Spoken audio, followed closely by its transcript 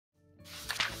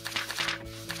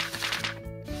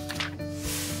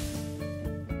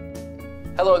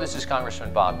Hello, this is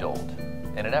Congressman Bob Dold.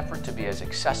 In an effort to be as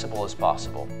accessible as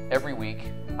possible, every week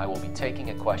I will be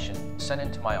taking a question sent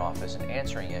into my office and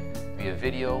answering it via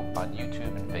video on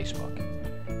YouTube and Facebook.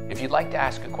 If you'd like to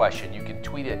ask a question, you can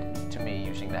tweet it to me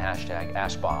using the hashtag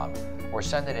AskBob or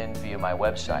send it in via my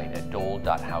website at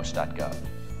dold.house.gov.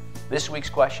 This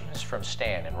week's question is from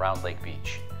Stan in Round Lake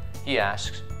Beach. He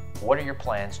asks, what are your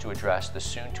plans to address the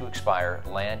soon-to-expire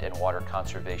Land and Water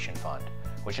Conservation Fund,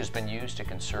 which has been used to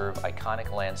conserve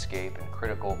iconic landscape and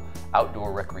critical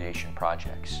outdoor recreation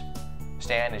projects?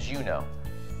 Stan, as you know,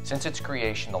 since its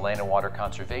creation, the Land and Water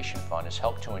Conservation Fund has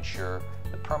helped to ensure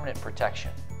the permanent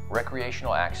protection,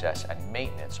 recreational access, and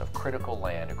maintenance of critical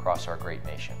land across our great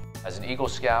nation. As an Eagle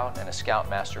Scout and a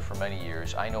Scoutmaster for many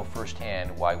years, I know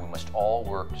firsthand why we must all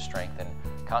work to strengthen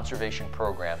conservation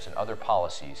programs and other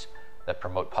policies that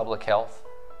promote public health,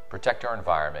 protect our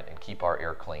environment, and keep our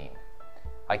air clean.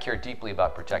 I care deeply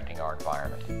about protecting our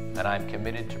environment, and I'm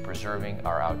committed to preserving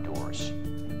our outdoors.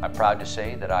 I'm proud to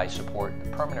say that I support the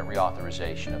permanent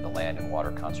reauthorization of the Land and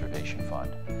Water Conservation Fund,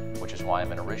 which is why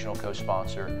I'm an original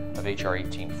co-sponsor of H.R.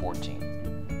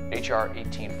 1814. H.R.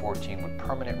 1814 would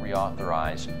permanently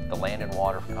reauthorize the Land and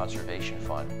Water Conservation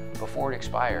Fund before it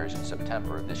expires in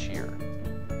September of this year.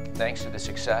 Thanks to the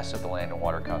success of the Land and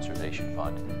Water Conservation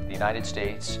Fund, the United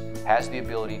States has the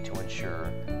ability to ensure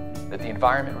that the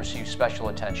environment receives special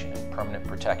attention and permanent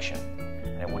protection,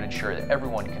 and it would ensure that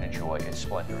everyone can enjoy its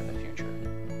splendor in the future.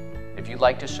 If you'd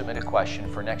like to submit a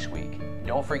question for next week,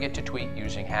 don't forget to tweet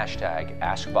using hashtag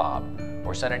AskBob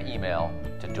or send an email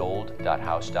to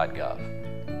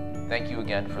dold.house.gov. Thank you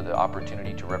again for the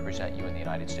opportunity to represent you in the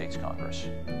United States Congress.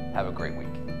 Have a great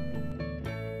week.